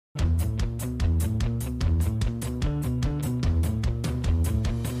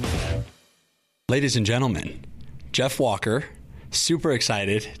Ladies and gentlemen, Jeff Walker, super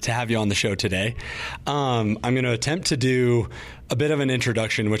excited to have you on the show today. I'm going to attempt to do a bit of an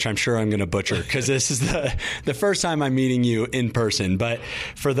introduction, which I'm sure I'm going to butcher because this is the first time I'm meeting you in person. But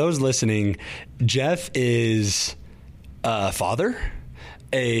for those listening, Jeff is a father,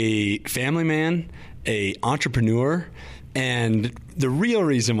 a family man, a entrepreneur, and the real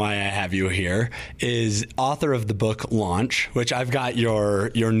reason why I have you here is author of the book Launch, which I've got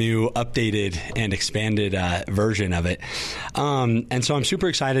your new updated and expanded version of it. And so I'm super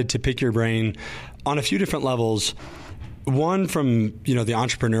excited to pick your brain on a few different levels. One from, the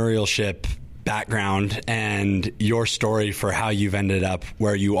entrepreneurship background and your story for how you've ended up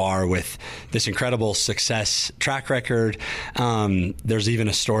where you are with this incredible success track record. There's even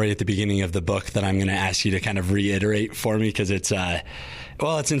a story at the beginning of the book that I'm going to ask you to kind of reiterate for me because it's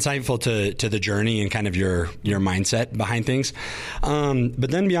insightful to the journey and kind of your mindset behind things.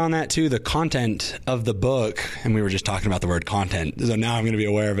 But then beyond that too, the content of the book, and we were just talking about the word content, so now I'm going to be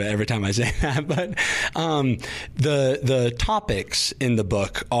aware of it every time I say that. But the topics in the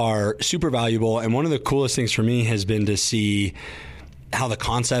book are super valuable, and one of the coolest things for me has been to see how the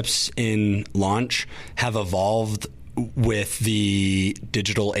concepts in Launch have evolved with the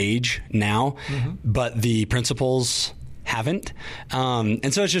digital age now, but the principles haven't.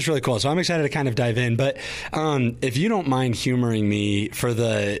 And so it's just really cool. So I'm excited to kind of dive in. But if you don't mind humoring me for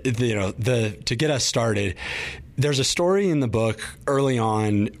to get us started, there's a story in the book early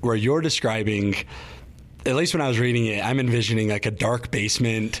on where you're describing, at least when I was reading it, I'm envisioning like a dark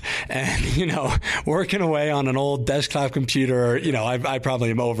basement and, working away on an old desktop computer. I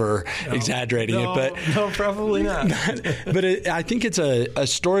probably am over exaggerating it, but no, probably not. But I think it's a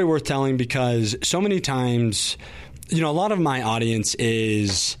story worth telling because so many times, a lot of my audience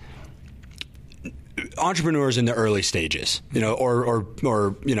is entrepreneurs in the early stages, or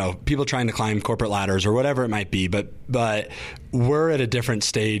people trying to climb corporate ladders or whatever it might be. But we're at a different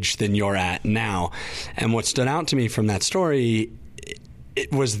stage than you're at now. And what stood out to me from that story,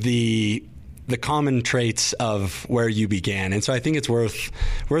 it was the common traits of where you began. And so I think it's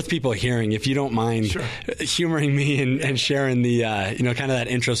worth people hearing, if you don't mind humoring me and sharing the, kind of that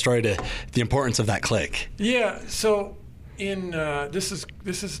intro story to the importance of that click. Yeah. So in, this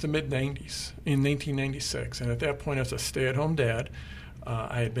is the mid 90s, in 1996. And at that point I was a stay-at-home dad.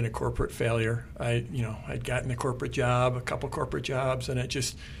 I had been a corporate failure. I'd gotten a corporate job, a couple corporate jobs, and I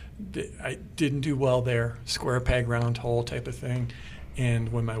didn't do well there. Square peg, round hole type of thing.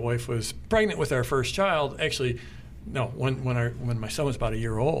 And when my wife was pregnant with our first child, when my son was about a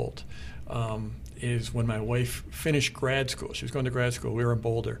year old, is when my wife finished grad school. She was going to grad school. We were in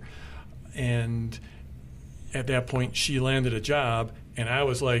Boulder. And at that point, she landed a job, and I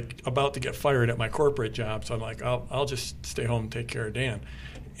was like about to get fired at my corporate job. So I'm like, I'll just stay home and take care of Dan.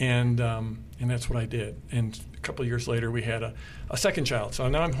 And that's what I did. And a couple of years later, we had a second child. So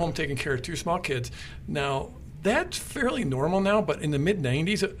now I'm home taking care of two small kids. Now, that's fairly normal now, but in the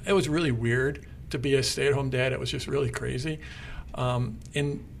mid-90s, it was really weird to be a stay-at-home dad. It was just really crazy.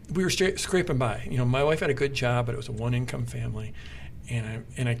 And we were scraping by. My wife had a good job, but it was a one-income family.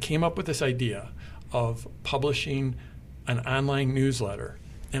 And I came up with this idea of publishing an online newsletter.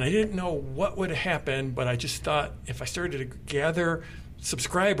 And I didn't know what would happen, but I just thought if I started to gather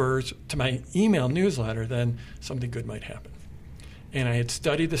subscribers to my email newsletter, then something good might happen. And I had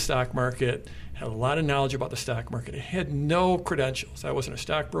studied the stock market, had a lot of knowledge about the stock market. I had no credentials. I wasn't a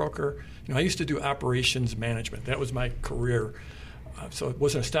stockbroker. I used to do operations management. That was my career. So it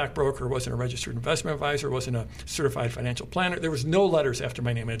wasn't a stockbroker, wasn't a registered investment advisor, wasn't a certified financial planner. There was no letters after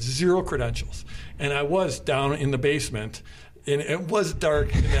my name. I had zero credentials. And I was down in the basement, and it was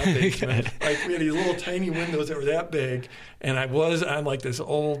dark in that basement. Like we had these little tiny windows that were that big, and I was on like this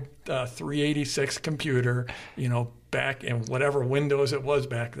old 386 computer, back in whatever Windows it was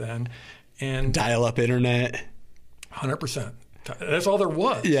back then. And dial-up internet. 100%. That's all there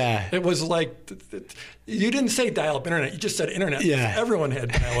was. Yeah. It was like, you didn't say dial-up internet, you just said internet. Yeah. Everyone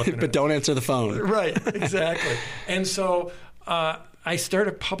had dial-up internet. But don't answer the phone. Right, exactly. And so I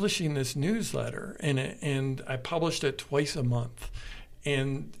started publishing this newsletter, and I published it twice a month.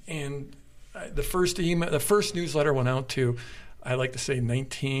 And the first newsletter went out to, I like to say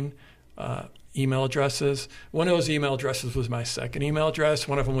 19 email addresses. One of those email addresses was my second email address.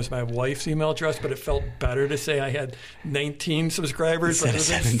 One of them was my wife's email address, but it felt better to say I had 19 subscribers rather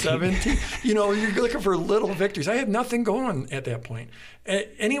than 17. You're looking for little victories. I had nothing going at that point.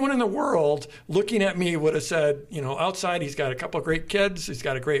 Anyone in the world looking at me would have said, outside he's got a couple of great kids, he's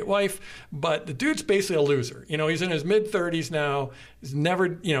got a great wife, but the dude's basically a loser. He's in his mid-30s now. He's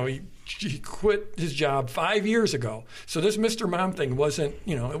never, he he quit his job 5 years ago. So this Mr. Mom thing wasn't,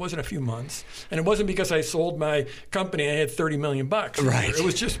 it wasn't a few months. And it wasn't because I sold my company, I had $30 million. Right. It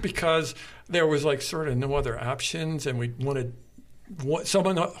was just because there was like sort of no other options, and we wanted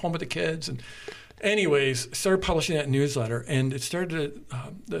someone home with the kids. And anyways, started publishing that newsletter, and it started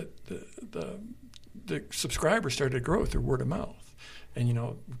to, the subscribers started to grow through word of mouth.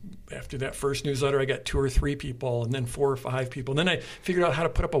 And, after that first newsletter, I got 2 or 3 people, and then 4 or 5 people. And then I figured out how to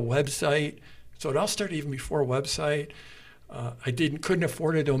put up a website. So it all started even before a website. I couldn't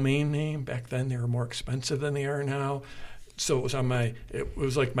afford a domain name. Back then, they were more expensive than they are now. So it was it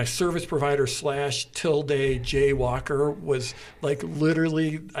was like my service provider / J Walker was like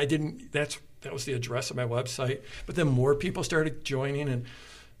literally, that was the address of my website. But then more people started joining, and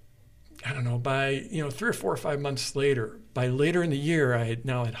I don't know, by 3 or 4 or 5 months later, by later in the year, I had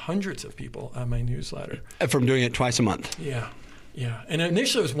hundreds of people on my newsletter. From doing it twice a month. Yeah. And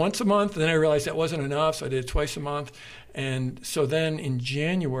initially it was once a month, and then I realized that wasn't enough, so I did it twice a month. And so then in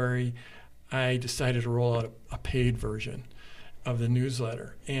January, I decided to roll out a paid version of the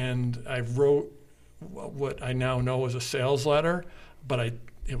newsletter. And I wrote what I now know is a sales letter, but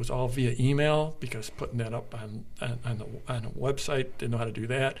it was all via email, because putting that up on a website, didn't know how to do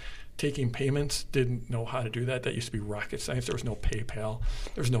that. Taking payments, didn't know how to do that. That used to be rocket science. There was no PayPal.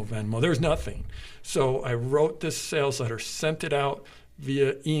 There was no Venmo. There was nothing. So I wrote this sales letter, sent it out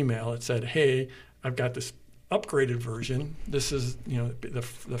via email. It said, hey, I've got this upgraded version. This is,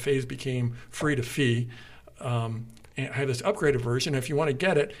 the phase became free to fee. And I have this upgraded version. If you want to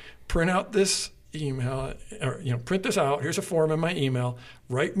get it, print out this email, or print this out. Here's a form in my email.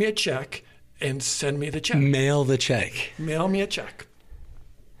 Write me a check and send me the check. Mail the check. Mail me a check.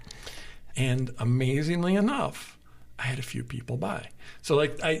 And amazingly enough, I had a few people buy. So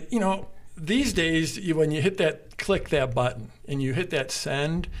these days, when you click that button and you hit that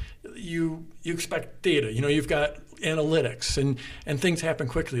send, you expect data. You've got analytics and things happen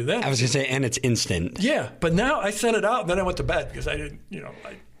quickly. Then I was going to say, and it's instant. Yeah, but now I sent it out, and then I went to bed because I didn't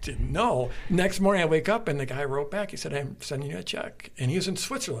know. Next morning I wake up and the guy wrote back. He said, I'm sending you a check. And he was in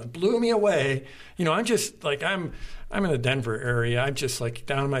Switzerland. Blew me away. I'm just like, I'm in the Denver area. I'm just like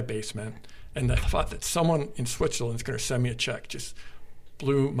down in my basement. And the thought that someone in Switzerland is going to send me a check just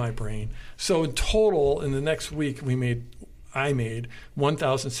blew my brain. So in total, in the next week, I made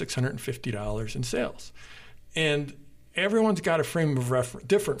 $1,650 in sales. And everyone's got a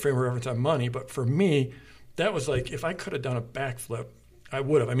different frame of reference on money. But for me, that was like, if I could have done a backflip, I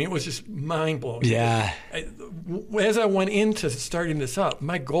would have. I mean, it was just mind-blowing. Yeah. As I went into starting this up,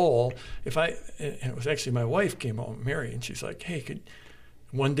 my goal, and it was actually my wife came home, Mary, and she's like, hey,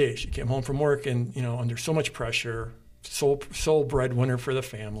 one day she came home from work and, under so much pressure, sole breadwinner for the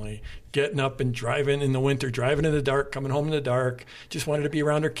family, getting up and driving in the winter, driving in the dark, coming home in the dark, just wanted to be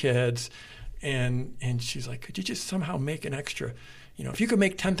around her kids. And she's like, could you just somehow make an extra, if you could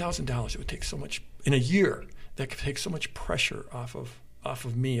make $10,000, it would take so much, in a year, that could take so much pressure off of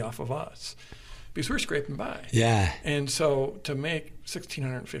me, off of us, because we're scraping by. Yeah. And so to make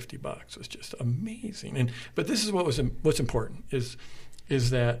 $1,650 was just amazing. But this is what's important is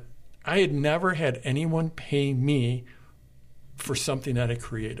that I had never had anyone pay me for something that I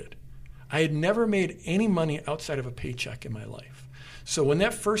created. I had never made any money outside of a paycheck in my life. So when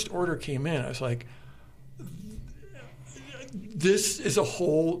that first order came in, I was like, this is a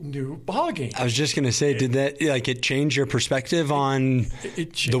whole new ballgame. I was just going to say, did that it change your perspective on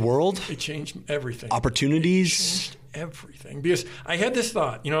the world? It changed everything. Opportunities? It changed everything. Because I had this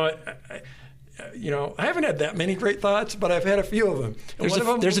thought, I haven't had that many great thoughts, but I've had a few of them.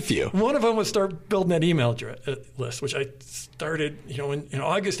 There's a few. One of them was start building that email list, which I started, in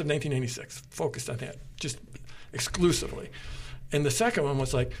August of 1996, focused on that just exclusively. And the second one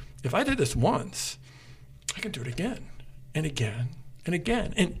was like, if I did this once, I can do it again and again and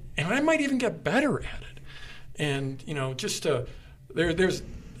again. And I might even get better at it. And, that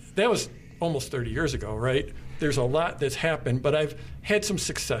was almost 30 years ago, right? There's a lot that's happened, but I've had some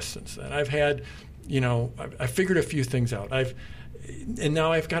success since then. I've had, I figured a few things out. And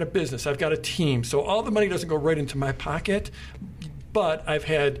now I've got a business. I've got a team. So all the money doesn't go right into my pocket, but I've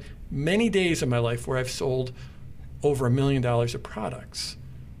had many days in my life where I've sold over $1 million of products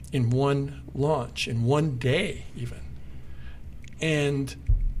in one launch, in one day even. And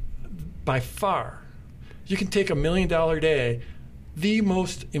by far, you can take $1 million day, the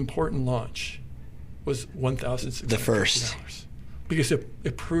most important launch was $1,650. The first. Because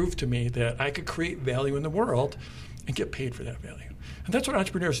it proved to me that I could create value in the world and get paid for that value. And that's what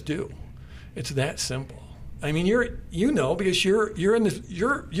entrepreneurs do. It's that simple. I mean, because you're in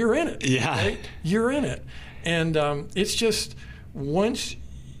it. Yeah. Right? You're in it. And it's just once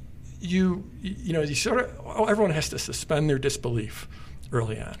you sort of, everyone has to suspend their disbelief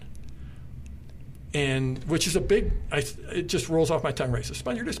early on. And which is it just rolls off my tongue, right?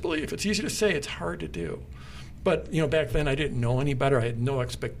 Suspend your disbelief. It's easy to say, it's hard to do. But, back then I didn't know any better. I had no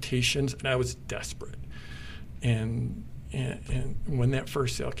expectations, and I was desperate. And when that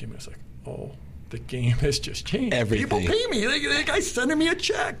first sale came, I was like, oh, the game has just changed. Everything. People pay me. The guy's sending me a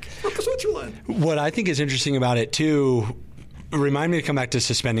check from Switzerland. What I think is interesting about it, too, remind me to come back to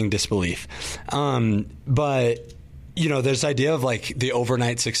suspending disbelief. But, there's the idea of like the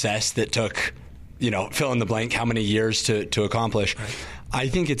overnight success that took, fill in the blank, how many years to accomplish. Right. I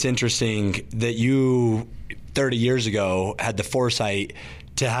think it's interesting that you 30 years ago had the foresight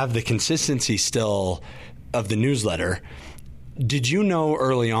to have the consistency still of the newsletter. Did you know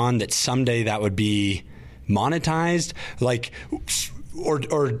early on that someday that would be monetized? Like, or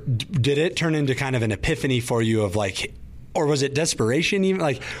did it turn into kind of an epiphany for you of like, or was it desperation even?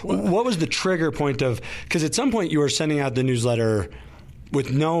 Like, what was the trigger point of, because at some point you were sending out the newsletter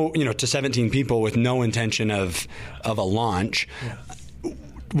with no, to 17 people with no intention of a launch. Yeah.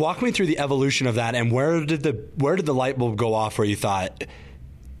 Walk me through the evolution of that, and where did the light bulb go off where you thought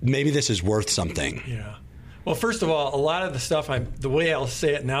maybe this is worth something? Yeah. Well, first of all, a lot of the stuff, the way I'll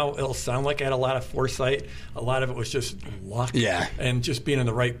say it now, it'll sound like I had a lot of foresight. A lot of it was just luck, and just being in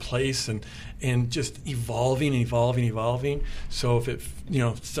the right place and just evolving. So if it,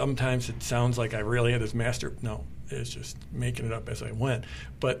 sometimes it sounds like I really had this master. No, it's just making it up as I went.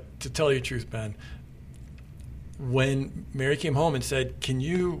 But to tell you the truth, Ben, when Mary came home and said, "Can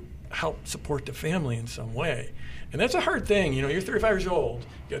you help support the family in some way?" And that's a hard thing. You're 35 years old,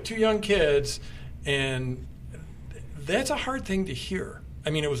 you got 2 young kids, and that's a hard thing to hear. I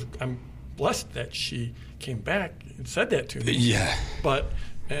mean, I'm blessed that she came back and said that to me. Yeah. But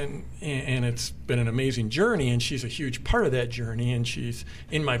and it's been an amazing journey, and she's a huge part of that journey, and she's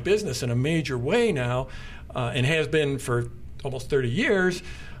in my business in a major way now, and has been for almost 30 years.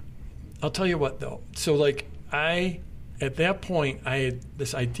 I'll tell you what, though. So, at that point, I had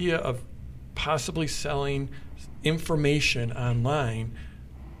this idea of possibly selling information online.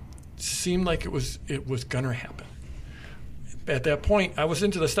 Seemed like it was going to happen. At that point, I was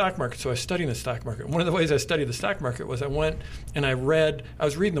into the stock market, so I was studying the stock market. One of the ways I studied the stock market was I went and I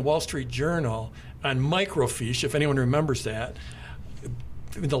was reading the Wall Street Journal on microfiche, if anyone remembers that,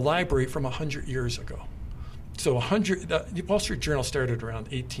 in the library from 100 years ago. So the Wall Street Journal started around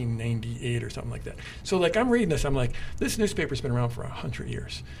 1898 or something like that. So I'm reading this, I'm like, this newspaper's been around for 100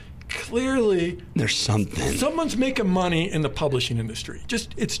 years. Clearly, there's something. Someone's making money in the publishing industry.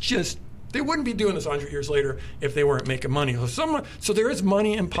 They wouldn't be doing this 100 years later if they weren't making money. So there is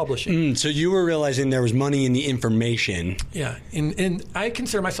money in publishing. So you were realizing there was money in the information. Yeah, and I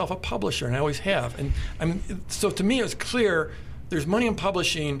consider myself a publisher, and I always have. And so to me, it was clear there's money in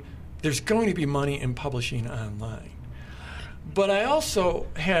publishing. There's going to be money in publishing online. But I also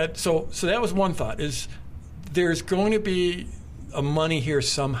had so that was one thought: is there's going to be a money here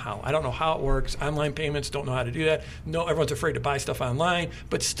somehow. I don't know how it works. Online payments, don't know how to do that. No, everyone's afraid to buy stuff online.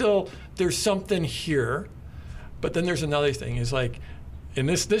 But still, there's something here. But then there's another thing. Is and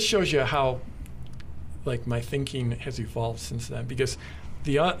this shows you how, my thinking has evolved since then. Because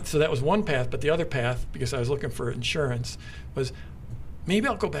so that was one path. But the other path, because I was looking for insurance, was maybe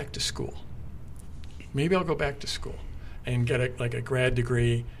I'll go back to school. Maybe I'll go back to school and get a grad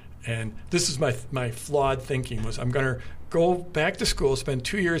degree. And this is my flawed thinking was I'm going to go back to school, spend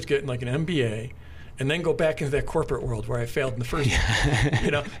 2 years getting an MBA, and then go back into that corporate world where I failed in the first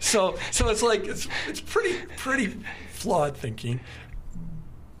year. So it's pretty flawed thinking.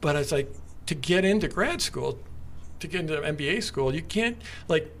 But it's to get into grad school, to get into MBA school, you can't,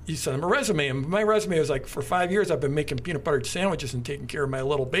 you send them a resume. And my resume was for 5 years I've been making peanut butter sandwiches and taking care of my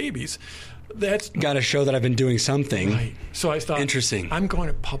little babies. That's got to show that I've been doing something. Right. So I thought, interesting. I'm going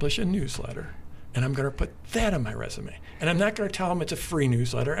to publish a newsletter, and I'm going to put that on my resume. And I'm not going to tell them it's a free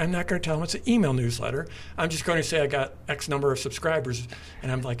newsletter. I'm not going to tell them it's an email newsletter. I'm just going to say I got X number of subscribers, and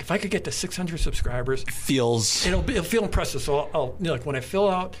I'm like, if I could get to 600 subscribers, it'll feel impressive. So I'll when I fill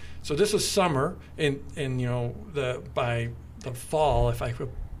out. So this was summer, and by the fall, if I could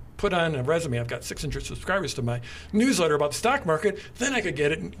put on a resume, I've got 600 subscribers to my newsletter about the stock market, then I could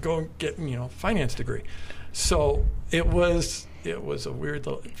get it and go and get finance degree. So it was a weird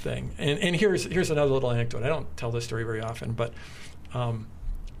little thing. And here's another little anecdote. I don't tell this story very often, but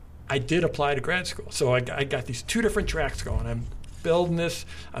I did apply to grad school. So I got these 2 different tracks going. I'm building this.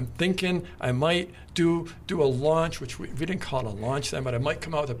 I'm thinking I might do a launch, which we didn't call it a launch then, but I might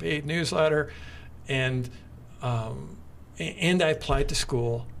come out with a paid newsletter. And I applied to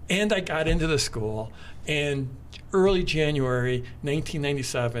school. And I got into the school, and early January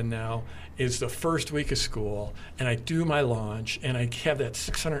 1997 now is the first week of school, and I do my launch, and I have that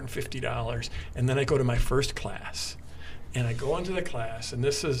 $650, and then I go to my first class. And I go into the class, and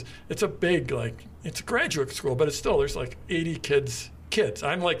it's a big, it's a graduate school, but it's still, there's 80 kids.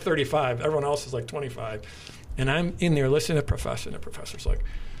 I'm 35. Everyone else is 25. And I'm in there listening to the professor, and the professor's like,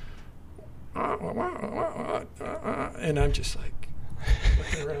 and I'm just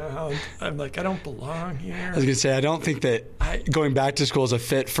looking around. I'm I don't belong here. I was going to say, I don't think that going back to school is a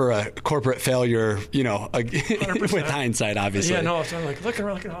fit for a corporate failure, with hindsight, obviously. Yeah, no, so I'm looking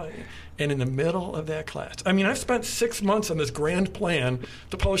around, and in the middle of that class, I've spent 6 months on this grand plan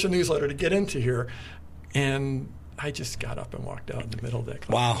to publish a newsletter to get into here, and I just got up and walked out in the middle of that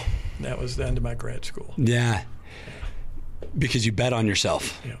class. Wow. And that was the end of my grad school. Yeah. Because you bet on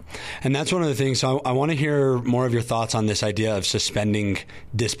yourself. Yeah. And that's one of the things. So I want to hear more of your thoughts on this idea of suspending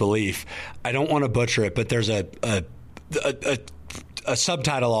disbelief. I don't want to butcher it, but there's a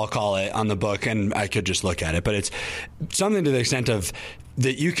subtitle, I'll call it, on the book, and I could just look at it, but it's something to the extent of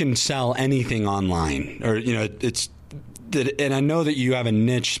that you can sell anything online, or, it's that, and I know that you have a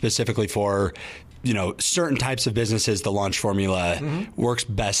niche specifically for, certain types of businesses the launch formula works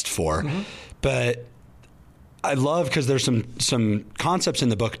best for. But I love, because there's some concepts in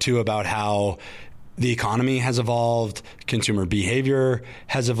the book too about how the economy has evolved, consumer behavior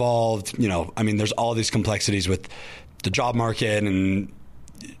has evolved. There's all these complexities with the job market, and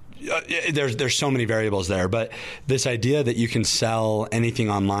there's so many variables there. But this idea that you can sell anything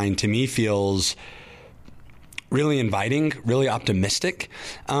online, to me, feels really inviting, really optimistic,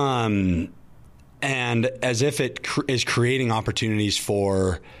 and as if it is creating opportunities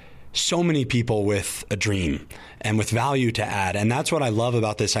for so many people with a dream and with value to add. And that's what I love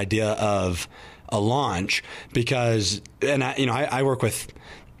about this idea of a launch, because, and I work with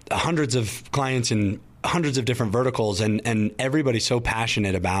hundreds of clients in hundreds of different verticals, and everybody's so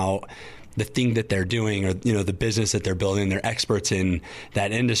passionate about the thing that they're doing, or, the business that they're building. They're experts in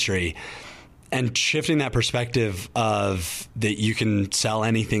that industry. And shifting that perspective of that you can sell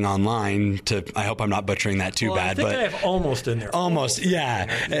anything online to, I hope I'm not butchering that too bad. I think I have almost in there. Almost,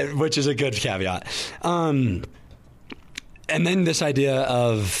 yeah, which is a good caveat. And then this idea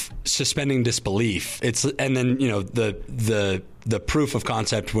of suspending disbelief. And then, the proof of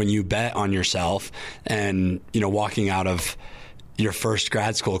concept when you bet on yourself, and, walking out of your first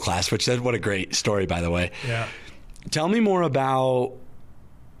grad school class, which what a great story, by the way. Yeah. Tell me more about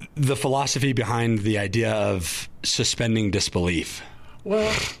the philosophy behind the idea of suspending disbelief.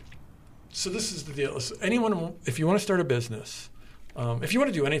 Well, so this is the deal. So anyone, if you want to start a business, if you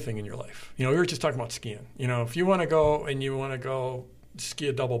want to do anything in your life, we were just talking about skiing. If you want to go ski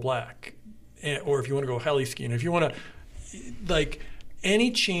a double black, or if you want to go heli skiing, if you want to, any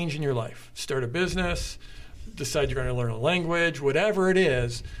change in your life, start a business, decide you're going to learn a language, whatever it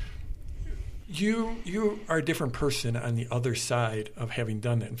is, you are a different person on the other side of having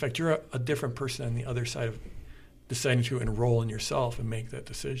done that. In fact, you're a different person on the other side of deciding to enroll in yourself and make that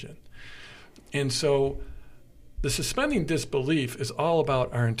decision. And so the suspending disbelief is all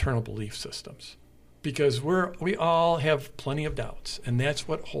about our internal belief systems, because we all have plenty of doubts, and that's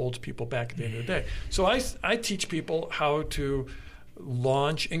what holds people back at the end of the day. So I teach people how to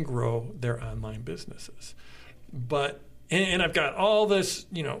launch and grow their online businesses. And I've got all this,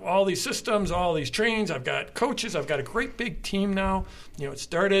 all these systems, all these trainings. I've got coaches. I've got a great big team now. It was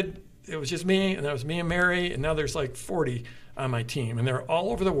just me, and that was me and Mary, and now there's 40 on my team, and they're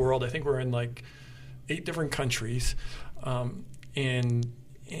all over the world. I think we're in 8 different countries, and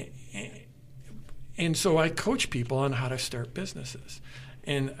so I coach people on how to start businesses,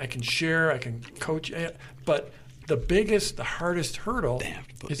 and I can share, I can coach, but the hardest hurdle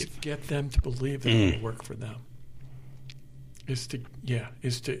is to get them to believe that it will work for them. Is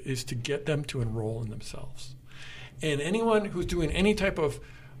to get them to enroll in themselves. And anyone who's doing any type of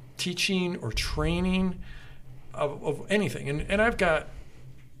teaching or training of anything, and I've got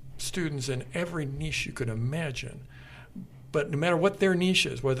students in every niche you could imagine, but no matter what their niche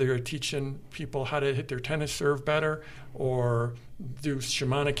is, whether you're teaching people how to hit their tennis serve better, or do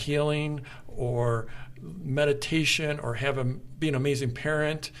shamanic healing, or meditation, or be an amazing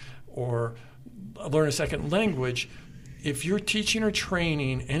parent, or learn a second language, if you're teaching or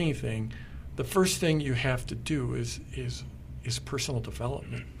training anything, the first thing you have to do is personal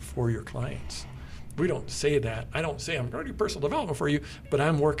development for your clients. We don't say that. I don't say I'm going to do personal development for you, but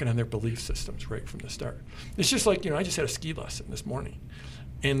I'm working on their belief systems right from the start. It's just I just had a ski lesson this morning,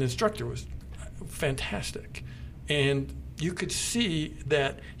 and the instructor was fantastic. And you could see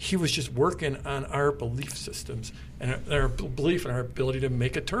that he was just working on our belief systems and our belief in our ability to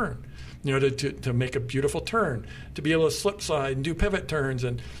make a turn, to make a beautiful turn, to be able to slip slide and do pivot turns.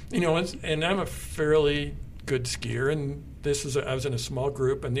 And, and I'm a fairly good skier, and I was in a small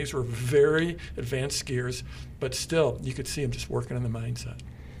group, and these were very advanced skiers, but still, you could see him just working on the mindset.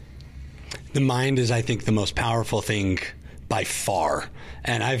 The mind is, I think, the most powerful thing by far.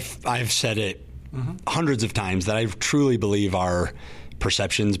 And I've said it hundreds of times that I truly believe our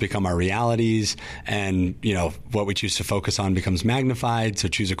perceptions become our realities, and what we choose to focus on becomes magnified. So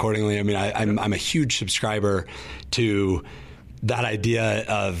choose accordingly. I mean, I'm a huge subscriber to that idea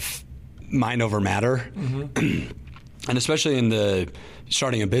of mind over matter, and especially in the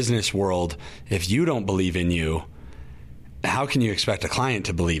starting a business world, if you don't believe in you, how can you expect a client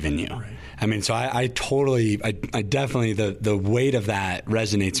to believe in you? Right. I mean, so I definitely, the weight of that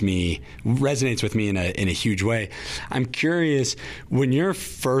resonates with me in a huge way. I'm curious, when you're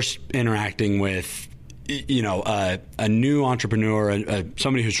first interacting with, a new entrepreneur,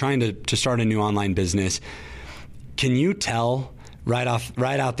 somebody who's trying to start a new online business, can you tell right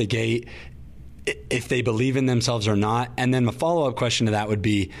out the gate if they believe in themselves or not? And then the follow-up question to that would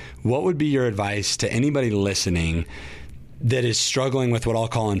be, what would be your advice to anybody listening that is struggling with what I'll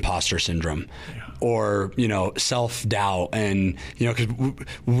call imposter syndrome, or, self-doubt? And, because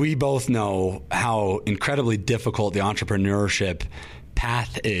we both know how incredibly difficult the entrepreneurship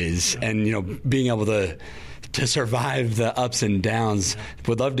path is, and, being able to survive the ups and downs.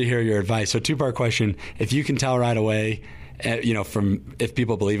 Would love to hear your advice. So 2-part question: if you can tell right away, from if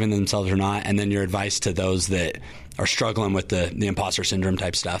people believe in themselves or not, and then your advice to those that are struggling with the imposter syndrome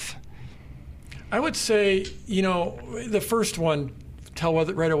type stuff. I would say, the first one, tell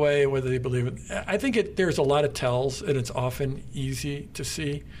right away whether they believe it. I think there's a lot of tells, and it's often easy to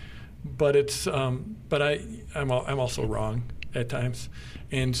see, but I'm also wrong at times,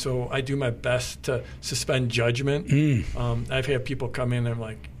 and so I do my best to suspend judgment. I've had people come in, and I'm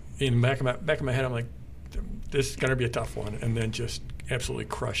like, in the back of my head, I'm like, this is going to be a tough one, and then just absolutely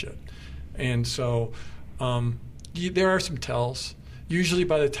crush it. And so there are some tells. Usually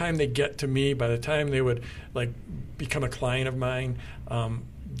by the time they get to me, by the time they would become a client of mine,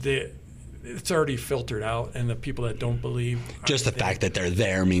 it's already filtered out, and the people that don't believe, just the fact that they're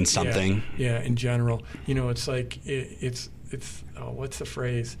there means something. Yeah, in general, it's like it's what's the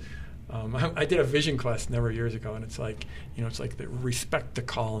phrase? I did a vision quest a number of years ago, and it's like respect the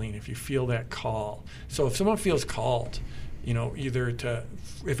calling if you feel that call. So if someone feels called,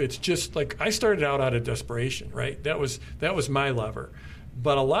 if it's just like, I started out of desperation, right? That was my lever.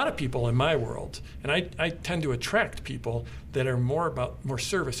 But a lot of people in my world, and I tend to attract people that are more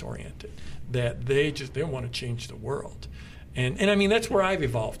service oriented, that they want to change the world. And I mean, that's where I've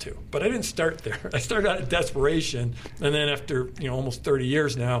evolved to. But I didn't start there. I started out of desperation, and then after almost 30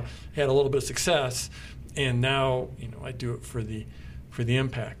 years now, had a little bit of success, and now I do it for the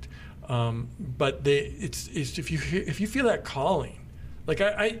impact. But it's if you feel that calling, like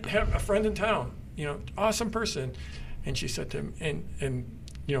I have a friend in town, awesome person, and she said to him, and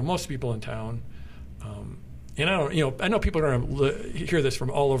most people in town, and I know people are going to hear this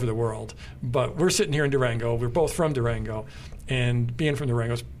from all over the world, but we're sitting here in Durango. We're both from Durango, and being from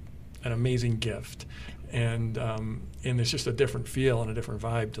Durango is an amazing gift. And it's just a different feel and a different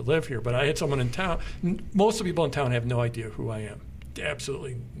vibe to live here. But I had someone in town. Most of the people in town have no idea who I am.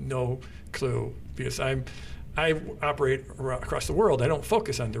 Absolutely no clue, because I operate across the world. I don't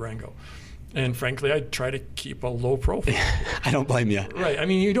focus on Durango. And frankly, I try to keep a low profile. I don't blame you. Right. I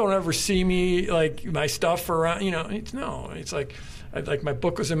mean, you don't ever see me, like, my stuff around, it's like my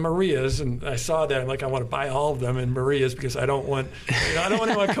book was in Maria's, and I saw that. I'm like, I want to buy all of them in Maria's, because I don't want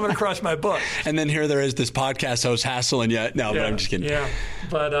anyone coming across my book. And then here there is this podcast host hassling you. No, but I'm just kidding. Yeah.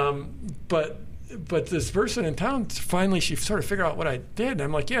 But this person in town, finally, she sort of figured out what I did. And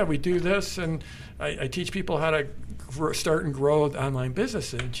I'm like, yeah, we do this, and I teach people how to start and grow online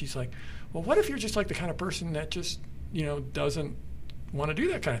businesses. And she's like, well, what if you're just like the kind of person that just, doesn't want to do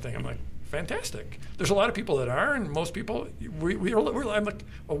that kind of thing? I'm like, fantastic. There's a lot of people that are, and most people, I'm like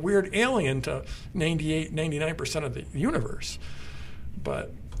a weird alien to 99% of the universe.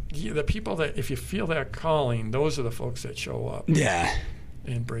 But the people that, if you feel that calling, those are the folks that show up. Yeah.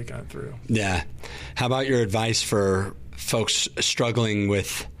 And break on through. Yeah. How about your advice for folks struggling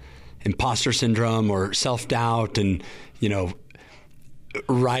with imposter syndrome or self-doubt and,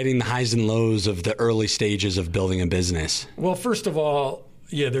 riding the highs and lows of the early stages of building a business? Well, first of all,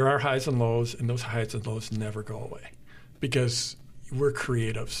 yeah, there are highs and lows, and those highs and lows never go away, because we're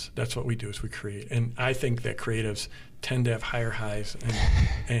creatives. That's what we do is we create. And I think that creatives tend to have higher highs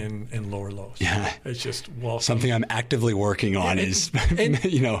and lower lows. Yeah. It's just something I'm actively working on is,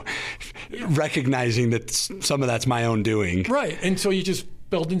 recognizing that some of that's my own doing. Right. And so you just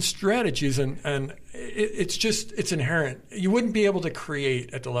build in strategies and it's inherent. You wouldn't be able to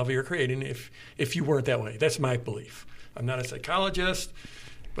create at the level you're creating if you weren't that way. That's my belief. I'm not a psychologist,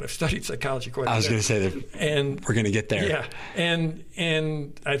 but I've studied psychology quite a bit. I was going to say that we're going to get there. Yeah.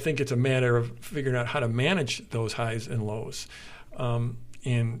 And I think it's a matter of figuring out how to manage those highs and lows.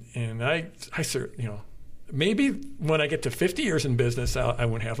 And I certainly, maybe when I get to 50 years in business, I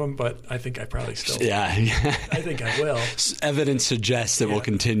won't have them, but I think I probably still. Yeah. I think I will. Evidence suggests that we'll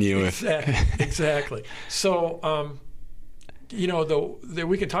continue. Exactly. So,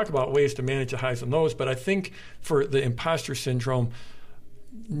 we can talk about ways to manage the highs and lows, but I think for the imposter syndrome,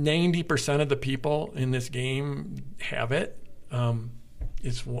 90% of the people in this game have it.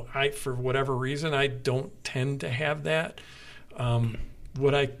 For whatever reason, I don't tend to have that.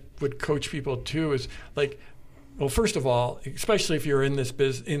 What I would coach people to is first of all, especially if you're in this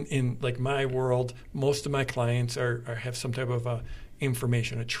business, in like my world, most of my clients have some type of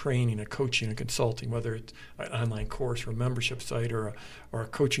information, a training, a coaching, a consulting, whether it's an online course or a membership site or a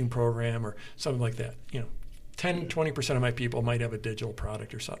coaching program or something like that. 10, 20% of my people might have a digital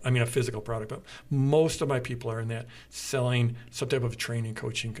product or something. I mean, a physical product, but most of my people are in that selling some type of training,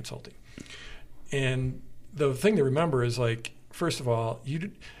 coaching, consulting. And the thing to remember is first of all,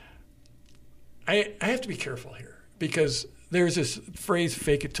 I have to be careful here because there's this phrase,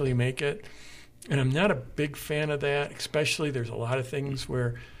 fake it till you make it. And I'm not a big fan of that, especially there's a lot of things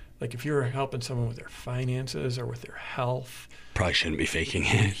where, if you're helping someone with their finances or with their health. Probably shouldn't be faking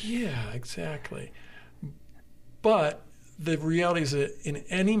it. Yeah, exactly. But the reality is that in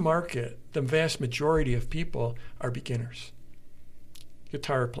any market, the vast majority of people are beginners.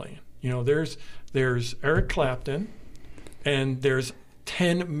 Guitar playing. There's Eric Clapton, and there's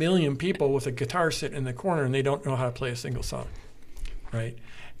 10 million people with a guitar sitting in the corner, and they don't know how to play a single song, right?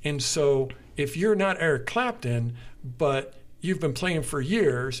 And so if you're not Eric Clapton, but you've been playing for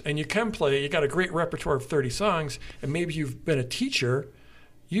years, and you can play, you got a great repertoire of 30 songs, and maybe you've been a teacher,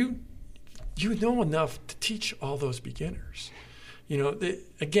 you know enough to teach all those beginners.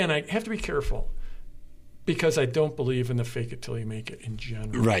 Again, I have to be careful because I don't believe in the fake it till you make it in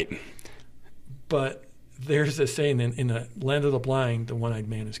general. Right. But there's a saying in the land of the blind, the one-eyed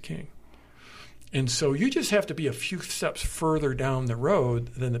man is king. And so you just have to be a few steps further down the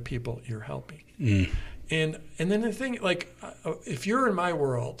road than the people you're helping. Mm. And then the thing, if you're in my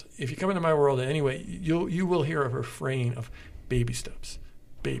world, if you come into my world in any way, you will hear a refrain of baby steps,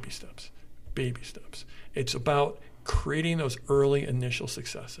 baby steps, baby steps. It's about creating those early initial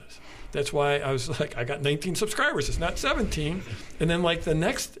successes. That's why I was I got 19 subscribers. It's not 17. And then the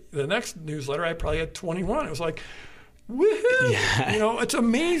next newsletter, I probably had 21. It was woohoo! Yeah. It's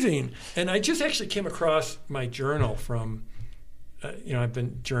amazing. And I just actually came across my journal from, I've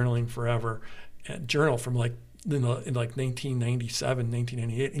been journaling forever, and journal from in 1997,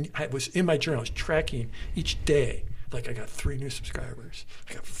 1998. And I was in my journal, I was tracking each day. I got 3 new subscribers.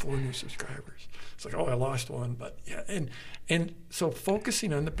 I got 4 new subscribers. It's I lost one, but yeah. And so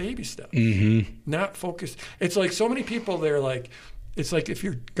focusing on the baby steps, not focus. It's so many people, it's if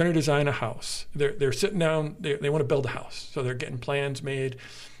you're going to design a house, they're sitting down, they want to build a house. So they're getting plans made,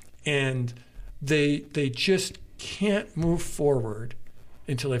 and they just can't move forward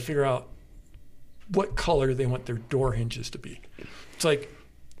until they figure out what color they want their door hinges to be. It's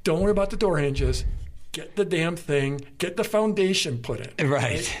don't worry about the door hinges. Get the damn thing, get the foundation put in.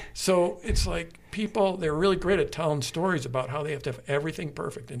 Right. So it's people, they're really great at telling stories about how they have to have everything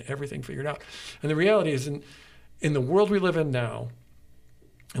perfect and everything figured out. And the reality is in the world we live in now,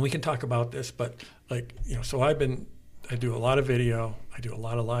 and we can talk about this, but so I do a lot of video, I do a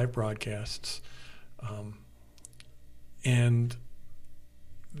lot of live broadcasts, and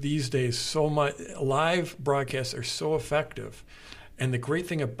these days so much live broadcasts are so effective. And the great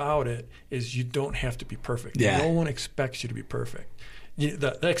thing about it is you don't have to be perfect. Yeah. No one expects you to be perfect.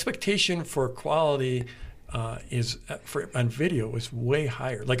 The expectation for quality on video is way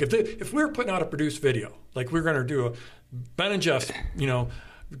higher. If we were putting out a produced video, we're going to do a Ben and Jeff,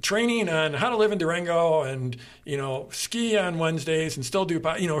 training on how to live in Durango and, ski on Wednesdays and still do,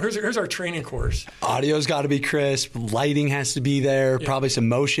 here's our training course. Audio's got to be crisp. Lighting has to be there. Yeah. Probably some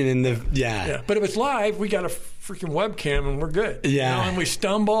motion in the, yeah. But if it's live, we got a freaking webcam and we're good. Yeah. And we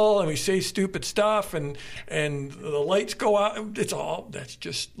stumble and we say stupid stuff and the lights go out. That's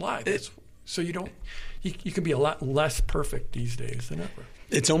just live. So you can be a lot less perfect these days than ever.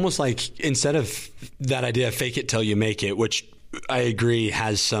 It's almost instead of that idea of fake it till you make it, which I agree,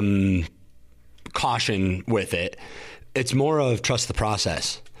 has some caution with it. It's more of trust the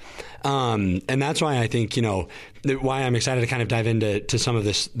process. And that's why I think, why I'm excited to kind of dive into some of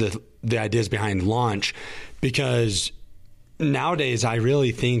the ideas behind launch, because nowadays I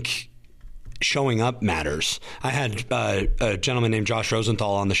really think showing up matters. I had a gentleman named Josh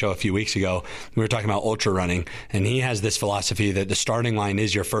Rosenthal on the show a few weeks ago. We were talking about ultra running, and he has this philosophy that the starting line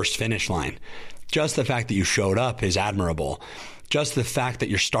is your first finish line. Just the fact that you showed up is admirable. Just the fact that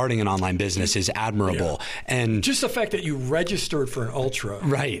you're starting an online business is admirable. Yeah. And just the fact that you registered for an ultra.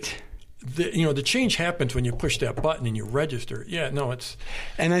 Right. The change happens when you push that button and you register. Yeah, no, it's.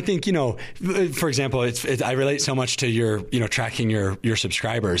 And I think, for example, I relate so much to your, tracking your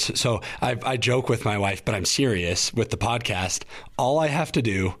subscribers. So I joke with my wife, but I'm serious with the podcast. All I have to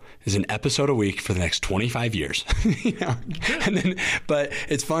do is an episode a week for the next 25 years. But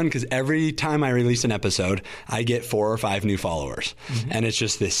it's fun because every time I release an episode, I get 4 or 5 new followers. Mm-hmm. And it's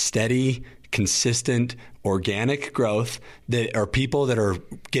just this steady, consistent, organic growth that are people that are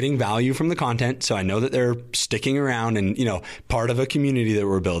getting value from the content. So I know that they're sticking around and, part of a community that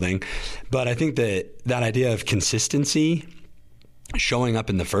we're building. But I think that idea of consistency, showing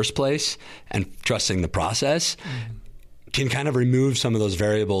up in the first place and trusting the process can kind of remove some of those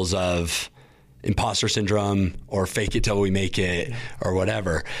variables of imposter syndrome or fake it till we make it or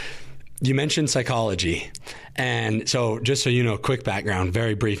whatever. You mentioned psychology. And so just so you know, quick background,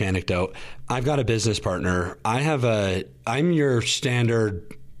 very brief anecdote. I've got a business partner. I'm your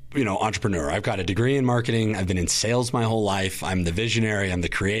standard, entrepreneur. I've got a degree in marketing. I've been in sales my whole life. I'm the visionary. I'm the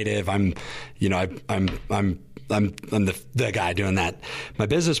creative. I'm the guy doing that. My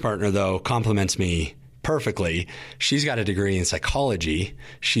business partner, though, compliments me perfectly. She's got a degree in psychology.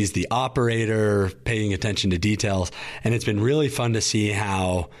 She's the operator, paying attention to details. And it's been really fun to see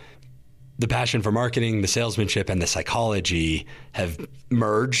how the passion for marketing, the salesmanship, and the psychology have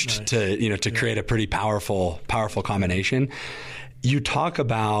merged to create a pretty powerful combination. You talk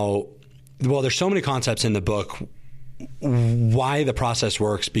about, there's so many concepts in the book, why the process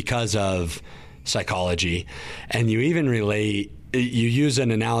works because of psychology. And you even you use an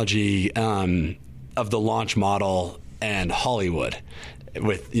analogy of the launch model and Hollywood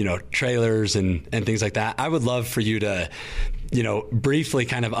with, trailers and things like that. I would love for you to, briefly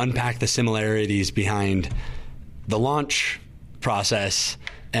kind of unpack the similarities behind the launch process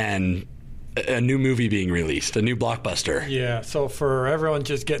and a new movie being released, a new blockbuster. Yeah. So for everyone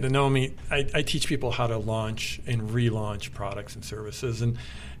just getting to know me, I teach people how to launch and relaunch products and services. And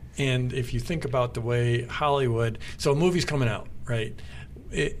if you think about the way Hollywood, so a movie's coming out, right?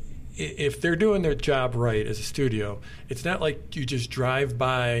 If they're doing their job right as a studio, it's not like you just drive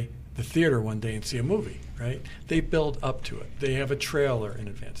by the theater one day and see a movie, right? They build up to it. They have a trailer in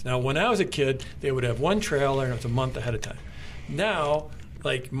advance. Now, when I was a kid, they would have one trailer and it was a month ahead of time. Now,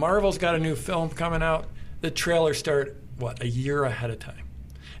 like Marvel's got a new film coming out, the trailers start, a year ahead of time.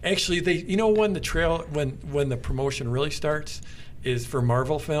 Actually, when the promotion really starts is for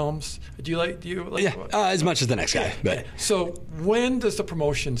Marvel films. Do you like? As much as the next guy. But so when does the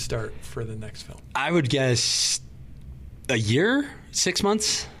promotion start for the next film? I would guess a year, 6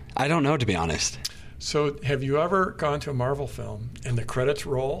 months. I don't know, to be honest. So have you ever gone to a Marvel film and the credits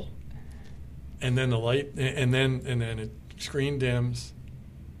roll, and then the light, and then it screen dims,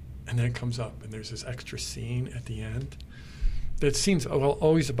 and then it comes up, and there's this extra scene at the end? That scene's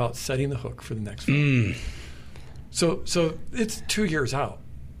always about setting the hook for the next film. So it's 2 years out,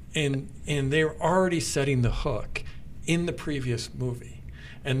 and they're already setting the hook in the previous movie,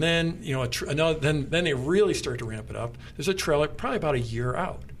 and then then they really start to ramp it up. There's a trailer probably about a year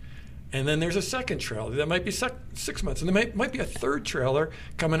out, and then there's a second trailer that might be 6 months, and there might be a third trailer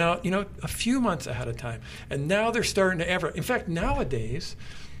coming out, a few months ahead of time. And now they're starting to advertise. In fact, nowadays,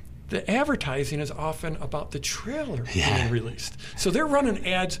 the advertising is often about the trailer being released. So they're running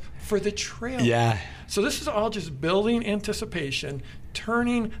ads for the trailer. Yeah. So this is all just building anticipation,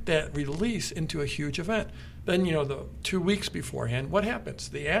 turning that release into a huge event. Then, the 2 weeks beforehand, what happens?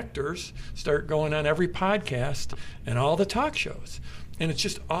 The actors start going on every podcast and all the talk shows. And it's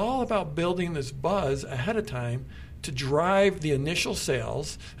just all about building this buzz ahead of time to drive the initial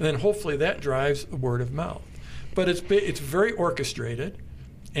sales, and then hopefully that drives word of mouth. But it's very orchestrated.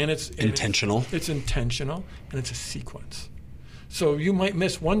 And it's intentional. It's intentional, and it's a sequence. So you might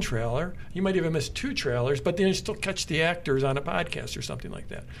miss one trailer, you might even miss 2 trailers, but then you still catch the actors on a podcast or something like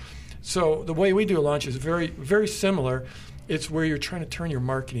that. So the way we do a launch is very, very similar. It's where you're trying to turn your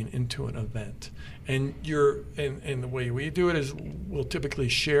marketing into an event. And the way we do it is we'll typically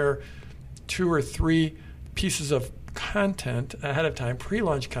share 2 or 3 pieces of content ahead of time,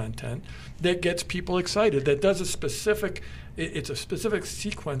 pre-launch content that gets people excited, that does a specific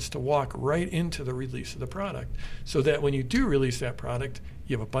sequence to walk right into the release of the product, so that when you do release that product,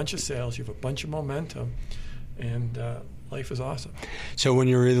 you have a bunch of sales, you have a bunch of momentum, and life is awesome. So when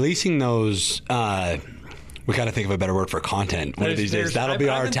you're releasing those, we got to think of a better word for content one of these days. That'll be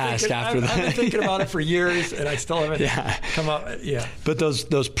our task after that. I've been thinking about it for years, and I still haven't come up. Yeah. But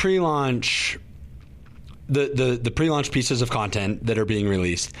those pre-launch, the pre-launch pieces of content that are being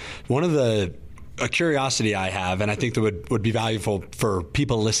released, one of a curiosity I have, and I think that would be valuable for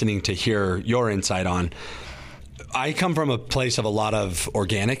people listening to hear your insight on. I come from a place of a lot of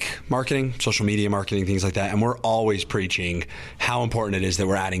organic marketing, social media marketing, things like that, and we're always preaching how important it is that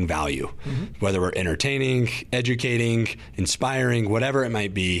we're adding value, whether we're entertaining, educating, inspiring, whatever it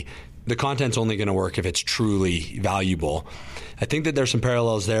might be. The content's only going to work if it's truly valuable. I think that there's some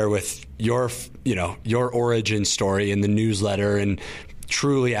parallels there with your origin story in the newsletter and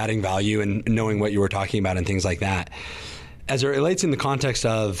truly adding value and knowing what you were talking about and things like that. As it relates in the context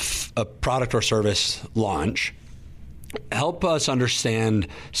of a product or service launch, help us understand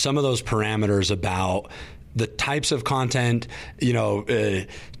some of those parameters about the types of content,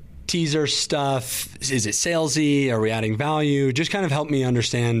 teaser stuff. Is it salesy? Are we adding value? Just kind of help me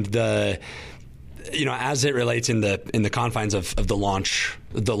understand as it relates in the confines of the launch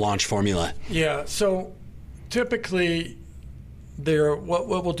formula. Yeah. So typically, what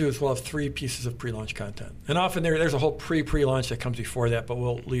we'll do is we'll have 3 pieces of pre-launch content, and often there's a whole pre-launch that comes before that, but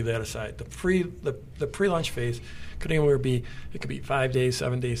we'll leave that aside. The pre-launch phase could anywhere be 5 days,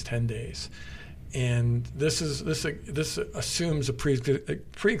 7 days, 10 days, and this assumes a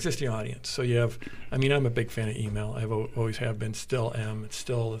pre-existing audience. So you have, I'm a big fan of email. I always have been, still am. It's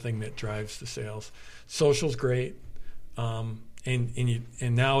still the thing that drives the sales. Social's great, and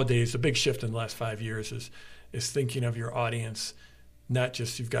nowadays the big shift in the last 5 years is thinking of your audience. Not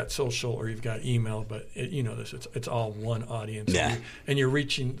just you've got social or you've got email, but it's all one audience. Yeah. And you're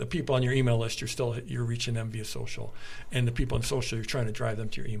reaching the people on your email list. You're reaching them via social, and the people on social, you're trying to drive them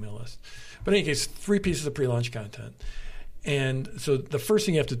to your email list. But in any case, 3 pieces of pre-launch content, and so the first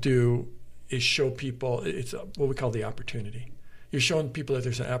thing you have to do is show people it's what we call the opportunity. You're showing people that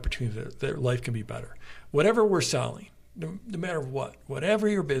there's an opportunity that their life can be better. Whatever we're selling, no matter whatever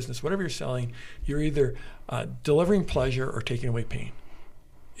your business, whatever you're selling, you're either delivering pleasure or taking away pain.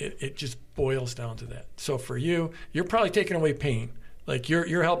 It just boils down to that. So for you, you're probably taking away pain. Like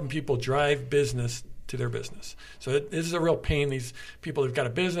you're helping people drive business to their business. So this is a real pain. These people have got a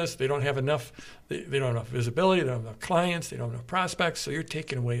business, they don't have enough. They don't have enough visibility. They don't have enough clients. They don't have enough prospects. So you're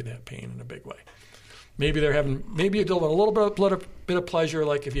taking away that pain in a big way. Maybe you're delivering a little bit of pleasure,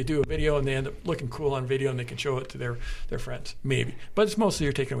 like if you do a video and they end up looking cool on video and they can show it to their friends. Maybe, but it's mostly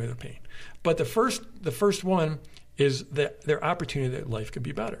you're taking away their pain. But the first one is that their opportunity that life could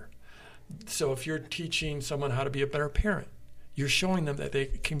be better. So if you're teaching someone how to be a better parent, you're showing them that they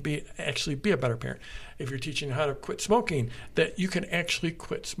can actually be a better parent. If you're teaching how to quit smoking, that you can actually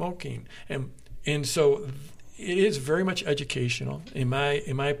quit smoking. And so it is very much educational. In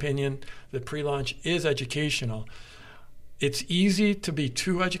my opinion, the pre-launch is educational. It's easy to be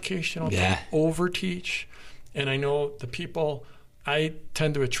too educational, to over-teach. And I know the people I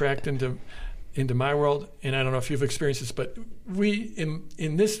tend to attract into my world, and I don't know if you've experienced this, but we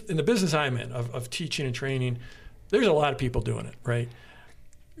in the business I'm in of teaching and training, there's a lot of people doing it, right?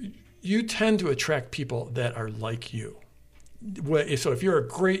 You tend to attract people that are like you. So if you're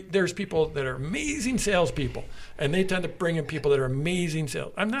there's people that are amazing salespeople, and they tend to bring in people that are amazing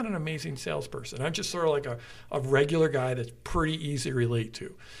sales. I'm not an amazing salesperson. I'm just sort of like a regular guy that's pretty easy to relate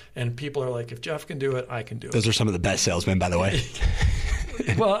to. And people are like, if Jeff can do it, I can do it. Those are some of the best salesmen, by the way.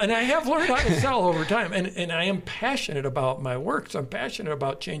 Well, and I have learned how to sell over time, and I am passionate about my work. So I'm passionate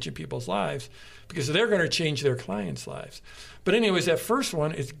about changing people's lives because they're going to change their clients' lives. But anyways, that first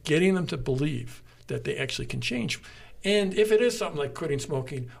one is getting them to believe that they actually can change. And if it is something like quitting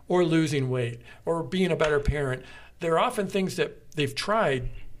smoking or losing weight or being a better parent, there are often things that they've tried.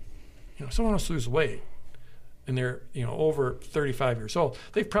 Someone wants to lose weight and they're over 35 years old.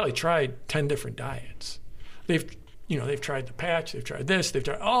 They've probably tried 10 different diets. They've tried the patch, they've tried this, they've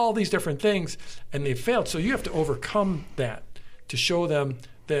tried all these different things, and they've failed. So you have to overcome that to show them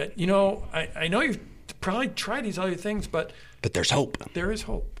that, I know you've probably tried these other things, but there's hope. There is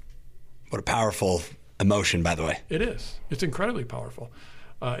hope. What a powerful emotion, by the way. It is. It's incredibly powerful.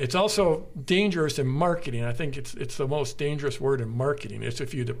 It's also dangerous in marketing. I think it's the most dangerous word in marketing. It's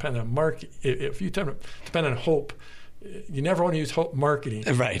if you depend on depend on hope You never want to use hope marketing,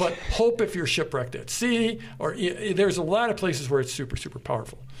 right? But hope if you're shipwrecked at sea, or there's a lot of places where it's super, super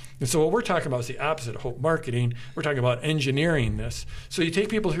powerful. And so what we're talking about is the opposite of hope marketing. We're talking about engineering this. So you take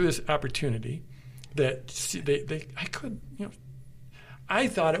people through this opportunity that I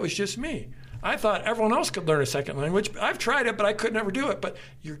thought it was just me. I thought everyone else could learn a second language. I've tried it, but I could never do it. But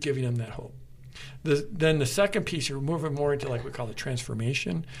you're giving them that hope. Then the second piece, you're moving more into like we call it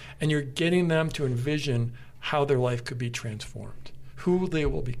transformation, and you're getting them to envision how their life could be transformed, who they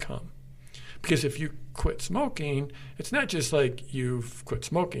will become. Because if you quit smoking, it's not just like you've quit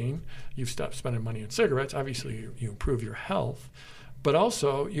smoking, you've stopped spending money on cigarettes. Obviously, you improve your health, but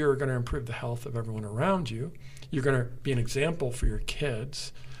also you're going to improve the health of everyone around you. You're going to be an example for your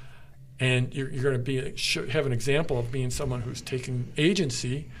kids, and you're going to have an example of being someone who's taking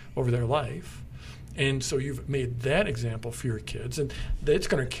agency over their life. And so you've made that example for your kids, and that's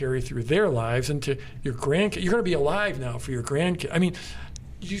going to carry through their lives into your grandkids. You're going to be alive now for your grandkids. I mean,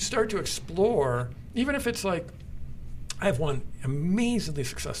 you start to explore, even if it's like, I have one amazingly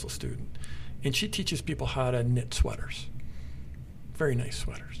successful student, and she teaches people how to knit sweaters, very nice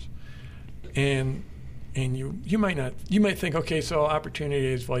sweaters. And you might think, okay, so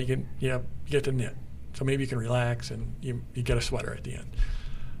opportunities, well, you get to knit, so maybe you can relax and you get a sweater at the end.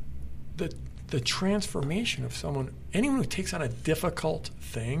 The transformation of anyone who takes on a difficult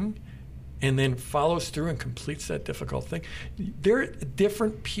thing and then follows through and completes that difficult thing, they're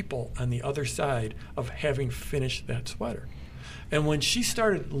different people on the other side of having finished that sweater. And when she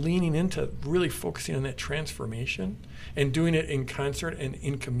started leaning into really focusing on that transformation and doing it in concert and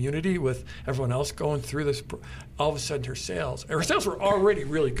in community with everyone else going through this, all of a sudden her sales were already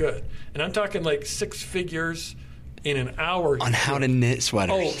really good. And I'm talking like 6 figures in an hour on how to knit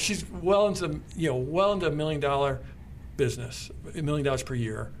sweaters. Oh, she's well into $1 million business, $1 million per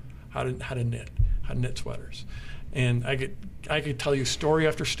year. How to knit sweaters, and I could tell you story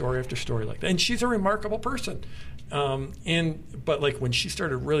after story after story like that. And she's a remarkable person. But like when she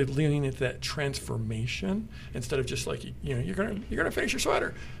started really leaning into that transformation instead of just like you're gonna finish your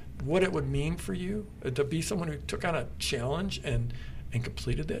sweater, what it would mean for you to be someone who took on a challenge and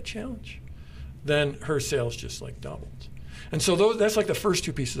completed that challenge, then her sales just like doubled. And so that's like the first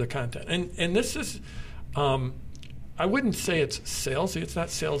 2 pieces of content. And this is, I wouldn't say it's salesy. It's not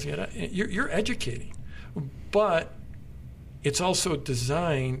salesy yet. You're educating, but it's also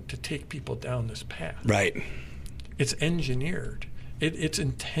designed to take people down this path. Right. It's engineered. It's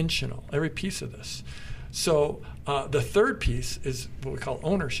intentional, every piece of this. So the third piece is what we call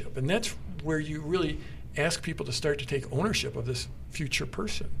ownership. And that's where you really ask people to start to take ownership of this future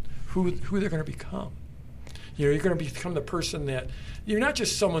person, who they're going to become. You're going to become the person that you're not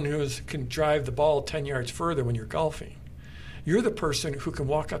just someone who can drive the ball 10 yards further when you're golfing. You're the person who can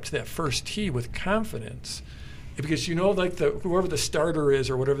walk up to that first tee with confidence, because like whoever the starter is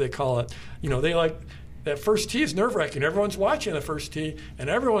or whatever they call it, they like that first tee is nerve-wracking. Everyone's watching the first tee and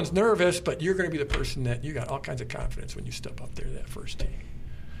everyone's nervous, but you're going to be the person that you got all kinds of confidence when you step up there that first tee.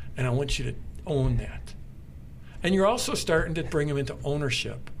 And I want you to own that. And you're also starting to bring them into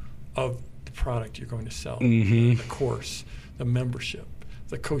ownership of the product you're going to sell, the course, the membership,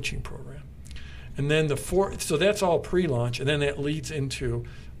 the coaching program. And then so that's all pre-launch, and then that leads into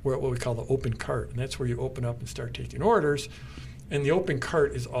what we call the open cart, and that's where you open up and start taking orders. And the open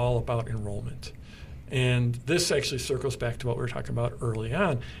cart is all about enrollment. And this actually circles back to what we were talking about early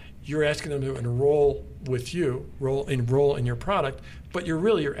on. You're asking them to enroll with you, enroll in your product, but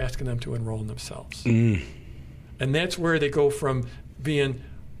you're asking them to enroll in themselves. And that's where they go from being,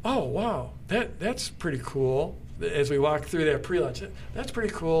 oh, wow, that's pretty cool, as we walk through that pre-launch, that's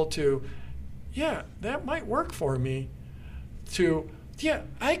pretty cool, to, yeah, that might work for me, to, yeah,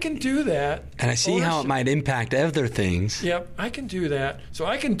 I can do that. And I see how it might impact other things. Yep, I can do that. So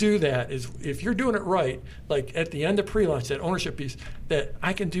I can do that is if you're doing it right, like at the end of pre-launch, that ownership piece, that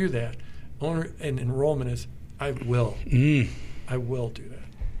I can do that. And enrollment is, I will. I will do that.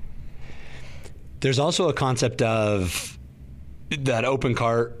 There's also a concept of that open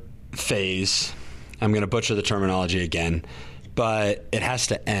cart phase. I'm going to butcher the terminology again, but it has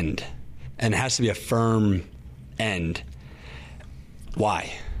to end, and it has to be a firm end.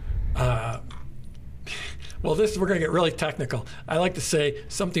 Why? Well, we're going to get really technical. I like to say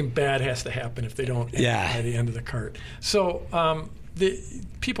something bad has to happen if they don't end by the end of the cart. So the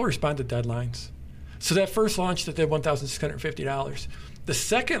people respond to deadlines. So that first launch that did $1,650. The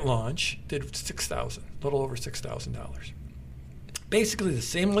second launch did $6,000, a little over $6,000. Basically the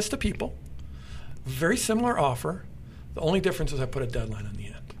same list of people, very similar offer. The only difference is I put a deadline on the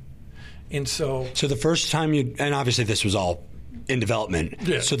end. And so the first time and obviously this was all in development.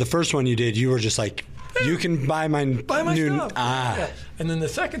 Yeah. So the first one you did, you were just like, You can buy my new stuff. Yeah. And then the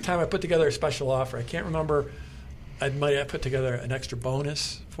second time I put together a special offer. I can't remember. I might have put together an extra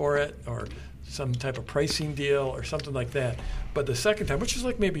bonus for it or some type of pricing deal or something like that. But the second time, which is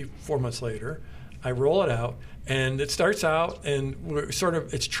like maybe 4 months later, I roll it out, and it starts out, and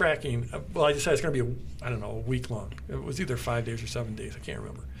it's tracking. Well, I decided it's going to be, a week long. It was either 5 days or 7 days. I can't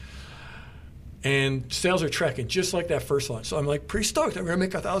remember. And sales are tracking just like that first launch. So I'm like pretty stoked. I'm going to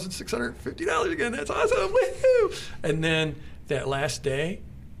make $1,650 again. That's awesome. Woo-hoo! And then that last day,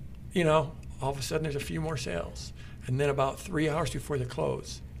 all of a sudden there's a few more sales. And then about 3 hours before the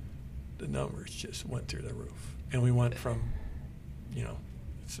close, the numbers just went through the roof. And we went from,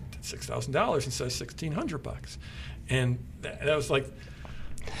 $6,000 instead of $1,600. And that was like,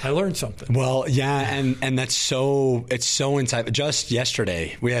 I learned something. Well, yeah, and it's so insightful. Just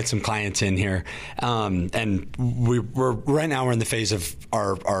yesterday, we had some clients in here, and we're right now we're in the phase of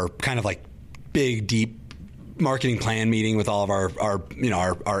our kind of like big, deep marketing plan meeting with all of our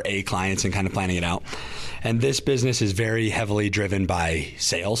A clients and kind of planning it out. And this business is very heavily driven by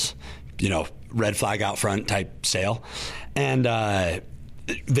sales, red flag out front type sale, and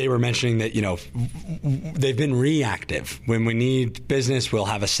they were mentioning that, they've been reactive. When we need business, we'll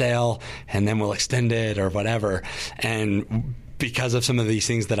have a sale and then we'll extend it or whatever. And because of some of these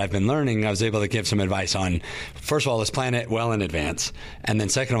things that I've been learning, I was able to give some advice on, first of all, let's plan it well in advance. And then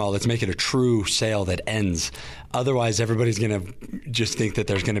second of all, let's make it a true sale that ends. Otherwise, everybody's going to just think that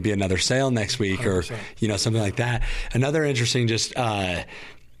there's going to be another sale next week 100%. Or, something like that. Another interesting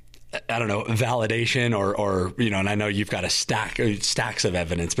validation or and I know you've got stacks of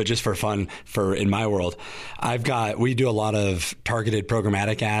evidence, but just for fun, in my world, we do a lot of targeted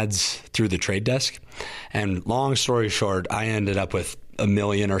programmatic ads through the trade desk. And long story short, I ended up with 1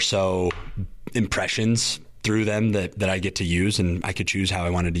 million or so impressions through them that I get to use, and I could choose how I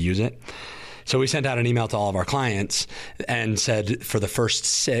wanted to use it. So we sent out an email to all of our clients and said, for the first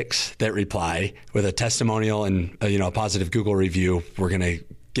 6 that reply with a testimonial and a positive Google review, we're going to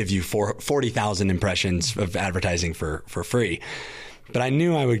give you 40,000 impressions of advertising for free. But I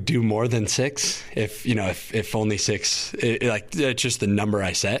knew I would do more than 6 if only 6, it's just the number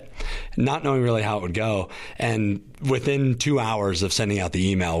I set, not knowing really how it would go. And within 2 hours of sending out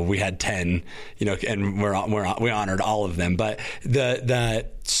the email, we had 10, and we honored all of them. But the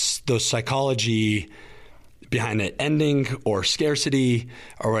psychology behind it ending or scarcity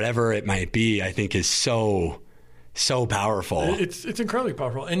or whatever it might be, I think is so powerful. It's incredibly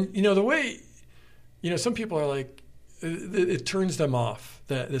powerful. And, the way, some people are like, it turns them off,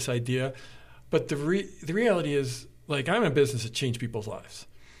 this idea. But the reality is, like, I'm in a business that changed people's lives.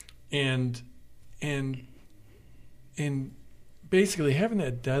 And basically having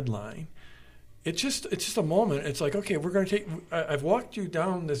that deadline, it's just a moment. It's like, okay, we're going to I've walked you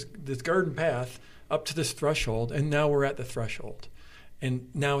down this garden path up to this threshold, and now we're at the threshold. And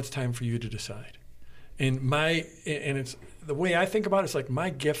now it's time for you to decide. And it's the way I think about it, it's like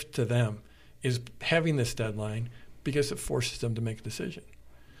my gift to them is having this deadline because it forces them to make a decision.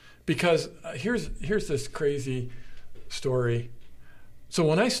 Because here's this crazy story. So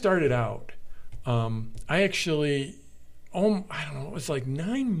when I started out, I actually, it was like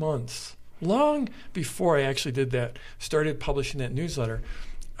 9 months, long before I actually did that, started publishing that newsletter.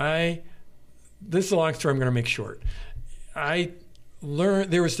 This is a long story I'm going to make short. I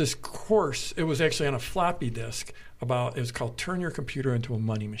learned, there was this course, it was actually on a floppy disk it was called Turn Your Computer into a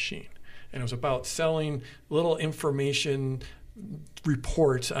Money Machine. And it was about selling little information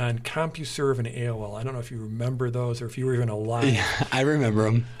reports on CompuServe and AOL. I don't know if you remember those or if you were even alive. Yeah, I remember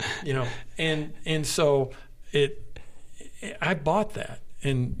them. And so I bought that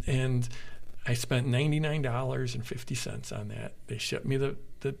and I spent $99.50 on that. They shipped me the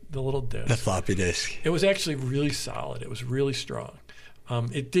little disk. The floppy disk. It was actually really solid. It was really strong.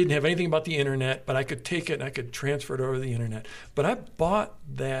 It didn't have anything about the internet, but I could take it and I could transfer it over the internet. But I bought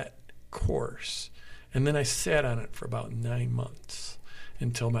that course, and then I sat on it for about 9 months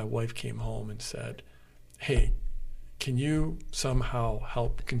until my wife came home and said, hey, can you somehow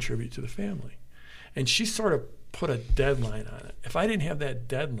help contribute to the family? And she sort of put a deadline on it. If I didn't have that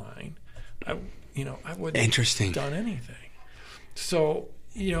deadline, I wouldn't have done anything. So,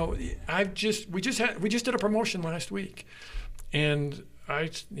 we just did a promotion last week, and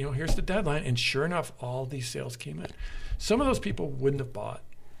here's the deadline, and sure enough, all these sales came in. Some of those people wouldn't have bought.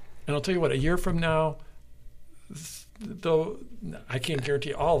 And I'll tell you what, a year from now, though I can't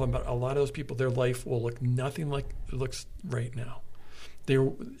guarantee all of them, but a lot of those people, their life will look nothing like it looks right now.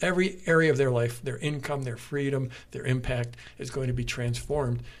 Every area of their life, their income, their freedom, their impact is going to be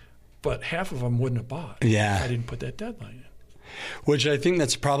transformed. But half of them wouldn't have bought if I didn't put that deadline in. Which I think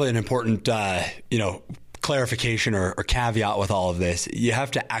that's probably an important, clarification or caveat with all of this. You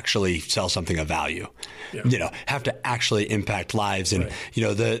have to actually sell something of value, have to actually impact lives. And,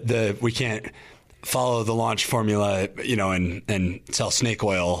 we can't follow the launch formula, and sell snake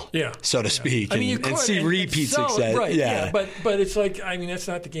oil, so to speak, and see repeat success. Right. Yeah. But it's like, that's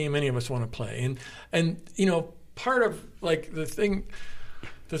not the game any of us want to play. And part of like the thing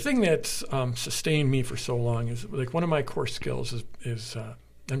that's sustained me for so long is like one of my core skills is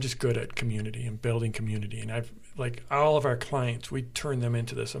I'm just good at community and building community. And I've like all of our clients, we turn them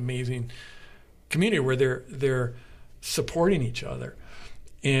into this amazing community where they're supporting each other.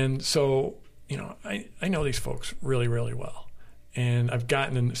 And so, I know these folks really, really well. And I've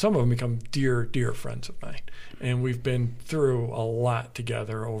gotten, some of them become dear, dear friends of mine. And we've been through a lot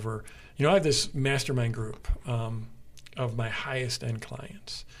together over, I have this mastermind group of my highest end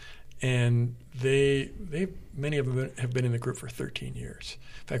clients. And many of them have been in the group for 13 years.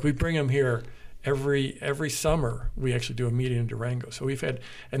 In fact, we bring them here every summer. We actually do a meeting in Durango. So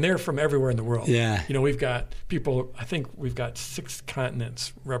and they're from everywhere in the world. Yeah. We've got people, I think we've got 6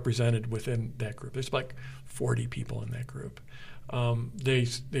 continents represented within that group. There's like 40 people in that group. They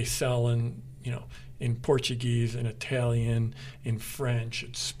sell in Portuguese, in Italian, in French,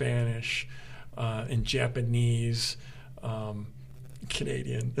 in Spanish, in Japanese,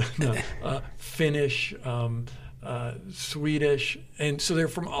 Canadian, Finnish, Swedish, and so they're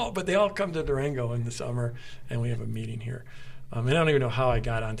from but they all come to Durango in the summer, and we have a meeting here. And I don't even know how I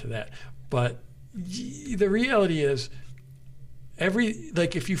got onto that, but the reality is,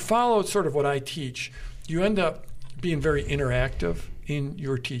 if you follow sort of what I teach, you end up being very interactive in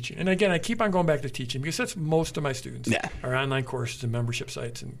your teaching. And again, I keep on going back to teaching because that's most of my students are online courses and membership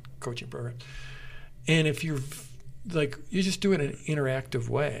sites and coaching programs. And if you're you just do it in an interactive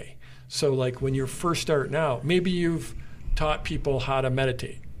way. So like when you're first starting out, maybe you've taught people how to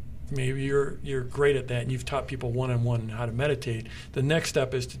meditate. Maybe you're great at that and you've taught people one-on-one how to meditate. The next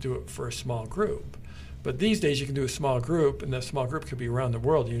step is to do it for a small group. But these days you can do a small group, and that small group could be around the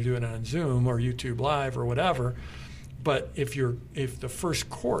world. You can do it on Zoom or YouTube Live or whatever. But if the first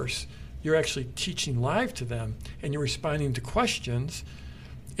course you're actually teaching live to them and you're responding to questions,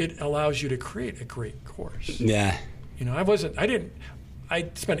 it allows you to create a great course. Yeah. I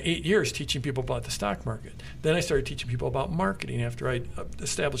spent 8 years teaching people about the stock market. Then I started teaching people about marketing after I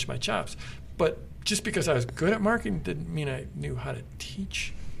established my chops. But just because I was good at marketing didn't mean I knew how to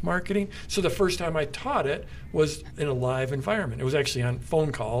teach marketing. So the first time I taught it was in a live environment. It was actually on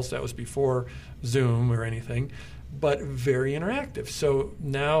phone calls. That was before Zoom or anything, but very interactive. So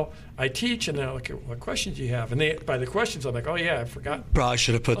now I teach, and they're like, what questions do you have? And by the questions, I'm like, oh, yeah, I forgot. Probably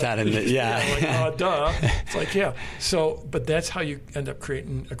should have put that in it. Yeah. Duh. It's like, yeah. So, but that's how you end up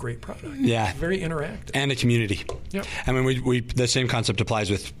creating a great product. Yeah. Very interactive. And a community. Yep. I mean, we the same concept applies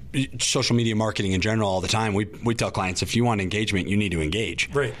with social media marketing in general all the time. We tell clients, if you want engagement, you need to engage.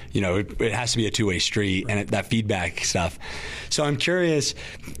 Right. It has to be a two-way street, right. And that feedback stuff. So I'm curious,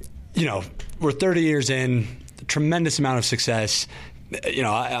 we're 30 years in, tremendous amount of success.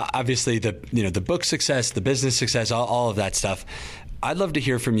 Obviously the book success, the business success, all of that stuff. I'd love to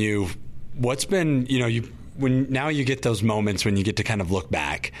hear from you. What's been, when now you get those moments when you get to kind of look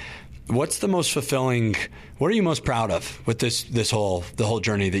back, what's the most fulfilling, what are you most proud of with the whole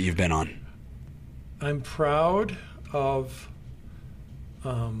journey that you've been on? I'm proud of,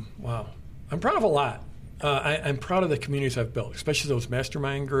 I'm proud of a lot. I'm proud of the communities I've built, especially those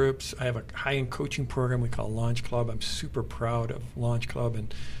mastermind groups. I have a high-end coaching program we call Launch Club. I'm super proud of Launch Club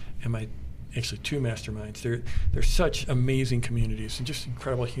and my actually 2 masterminds. They're such amazing communities and just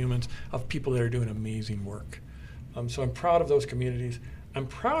incredible humans of people that are doing amazing work. So I'm proud of those communities. I'm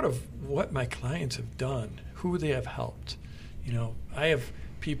proud of what my clients have done, who they have helped. I have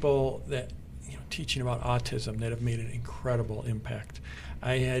people that teaching about autism that have made an incredible impact.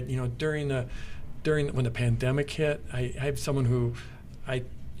 I had during when the pandemic hit, I had someone who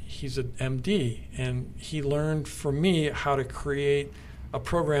he's an MD, and he learned from me how to create a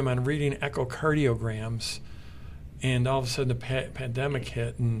program on reading echocardiograms, and all of a sudden the pandemic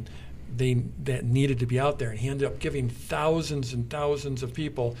hit, and that needed to be out there, and he ended up giving thousands and thousands of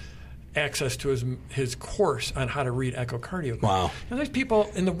people access to his course on how to read echocardiograms. Wow. And there's people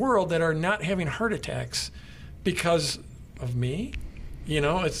in the world that are not having heart attacks because of me.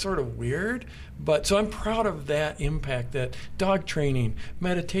 It's sort of weird, but so I'm proud of that impact, that dog training,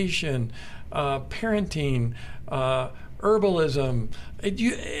 meditation, parenting, herbalism.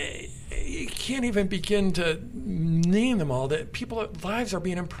 You can't even begin to name them all. That people's lives are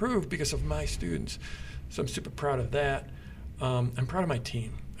being improved because of my students. So I'm super proud of that. I'm proud of my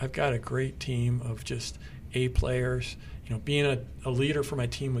team. I've got a great team of just A players. You know, being a leader for my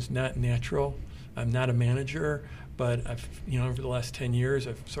team was not natural. I'm not a manager, but I've, you know, over the last 10 years,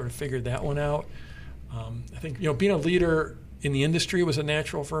 I've sort of figured that one out. I think, you know, being a leader in the industry was a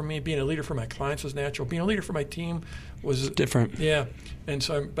natural for me. Being a leader for my clients was natural. Being a leader for my team was different. Yeah, and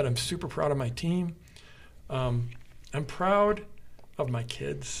so, but I'm super proud of my team. I'm proud of my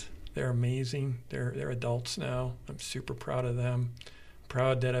kids. They're amazing. They're adults now. I'm super proud of them.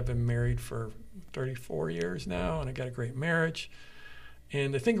 Proud that I've been married for 34 years now, and I got a great marriage.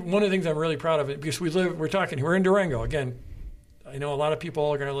 And I think one of the things I'm really proud of it, because we're in Durango. Again, I know a lot of people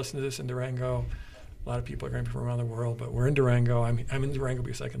are going to listen to this in Durango. A lot of people are going to be from around the world, but we're in Durango. I'm in Durango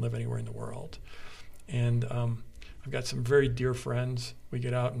because I can live anywhere in the world. And I've got some very dear friends. We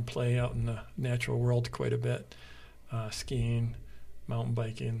get out and play out in the natural world quite a bit, skiing, mountain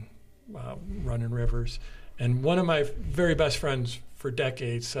biking, running rivers. And one of my very best friends for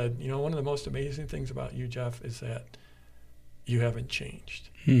decades said, you know, one of the most amazing things about you, Jeff, is that you haven't changed.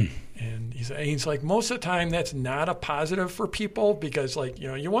 And he's like, most of the time that's not a positive for people because, like, you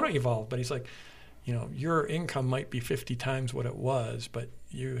know, you want to evolve. But he's like, you know, your income might be 50 times what it was, but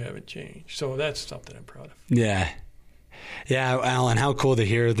you haven't changed. So that's something I'm proud of. Yeah. Yeah, Alan, how cool to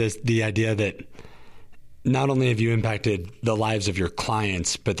hear the idea that not only have you impacted the lives of your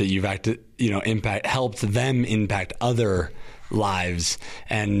clients, but that you've helped them impact other lives,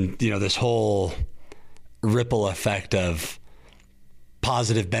 and, you know, this whole ripple effect of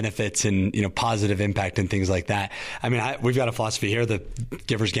positive benefits and, you know, positive impact and things like that. I mean, we've got a philosophy here, the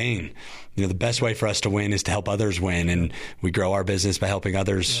giver's gain. You know, the best way for us to win is to help others win, and we grow our business by helping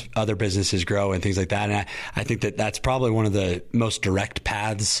other businesses grow and things like that. And I think that that's probably one of the most direct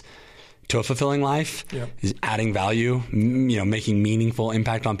paths to a fulfilling life, is adding value, you know, making meaningful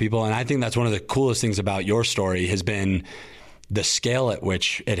impact on people. And I think that's one of the coolest things about your story has been the scale at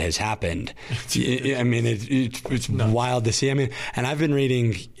which it has happened. I mean, it's wild to see. I mean, and I've been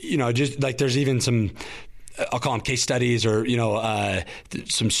reading, you know, just like there's even some, I'll call them case studies or, you know,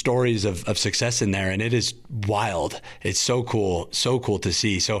 some stories of success in there. And it is wild. It's so cool to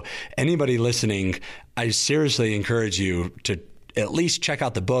see. So anybody listening, I seriously encourage you to at least check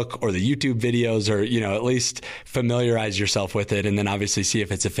out the book or the YouTube videos, or, you know, at least familiarize yourself with it, and then obviously see if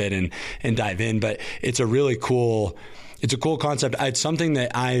it's a fit and dive in. But it's a really cool, it's a cool concept. It's something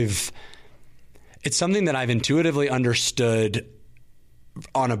that I've intuitively understood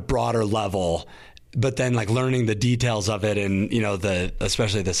on a broader level, but then like learning the details of it and, you know,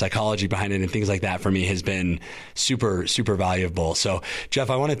 especially the psychology behind it and things like that for me has been super, super valuable. So Jeff,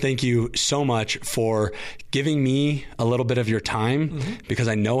 I want to thank you so much for giving me a little bit of your time, because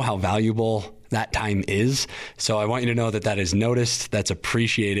I know how valuable that time is. So I want you to know that is noticed, that's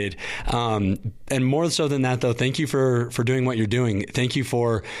appreciated. And more so than that, though, thank you for doing what you're doing. Thank you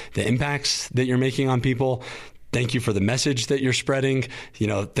for the impacts that you're making on people. Thank you for the message that you're spreading. You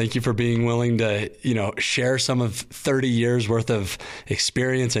know, thank you for being willing to, you know, share some of 30 years worth of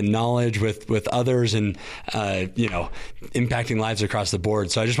experience and knowledge with others, and, you know, impacting lives across the board.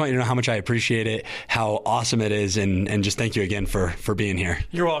 So I just want you to know how much I appreciate it, how awesome it is. And just thank you again for being here.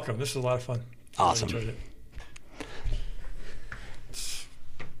 You're welcome. This is a lot of fun. Awesome. Really enjoyed it.